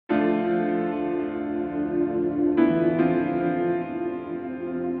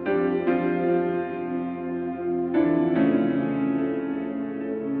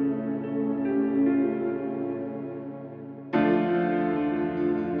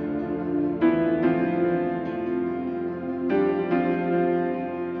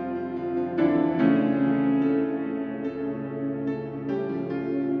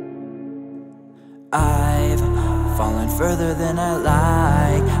further than I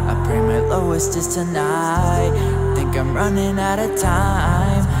like. I pray my lowest is tonight. Think I'm running out of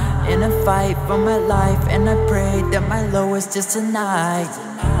time, in a fight for my life, and I pray that my lowest is tonight.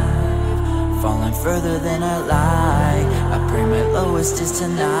 Falling further than I like. I pray my lowest is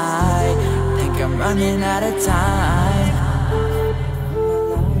tonight. Think I'm running out of time.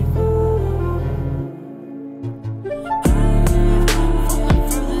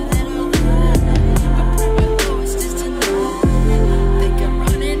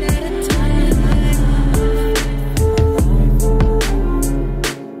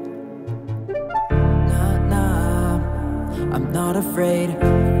 I'm not afraid,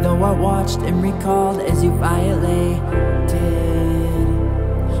 though I watched and recalled as you violated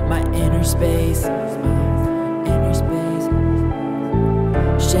my inner space.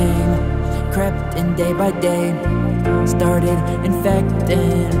 Shame crept in day by day, started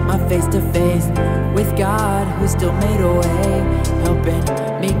infecting my face to face with God, who still made a way, helping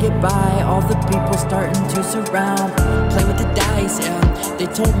me get by. All the people starting to surround, play with the dice, yeah. They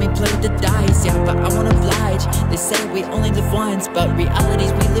told me play with the dice, yeah, but I won't oblige. They say we only live once, but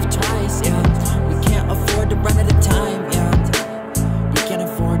reality's we live twice, yeah. We can't afford to run out of time, yeah. We can't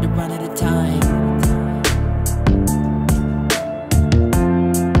afford to run out of time.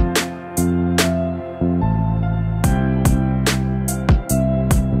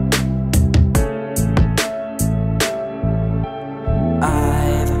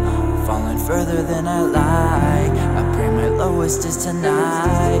 Further than I like. I pray my lowest is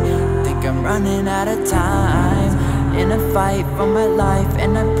tonight. Think I'm running out of time, in a fight for my life,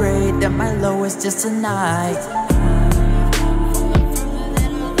 and I pray that my lowest is tonight.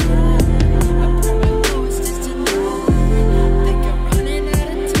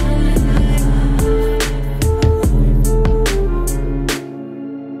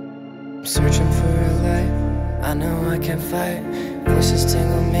 I'm searching for a light, I know I can fight. Voices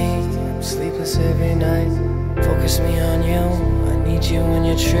tingle me, I'm sleepless every night. Focus me on you, I need you and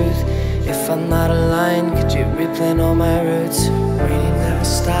your truth. If I'm not aligned, could you replant all my roots? Reading never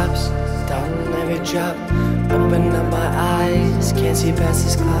stops, doubt will never drop. Open up my eyes, can't see past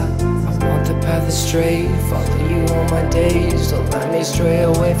this clock. I want the path is straight, follow you all my days. Don't let me stray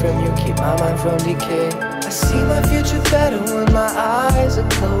away from you, keep my mind from decay. I see my future better when my eyes are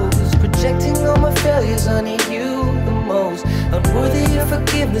closed, projecting all my failures, I need you the most. Unworthy of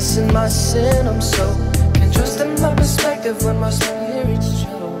forgiveness in my sin, I'm so can't trust in my perspective when my spirit's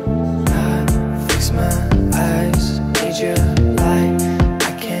choked. I fix my eyes, need your light.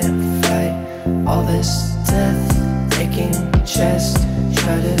 I can't fight all this death, aching chest.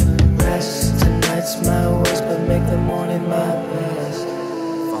 Try to rest, tonight's my worst, but make the morning my best.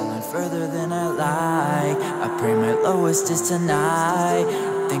 Falling further than I like. I pray my lowest is tonight.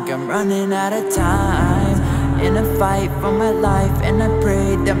 Think I'm running out of time, in a fight for my life, and I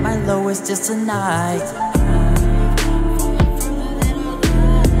pray that my lowest is tonight.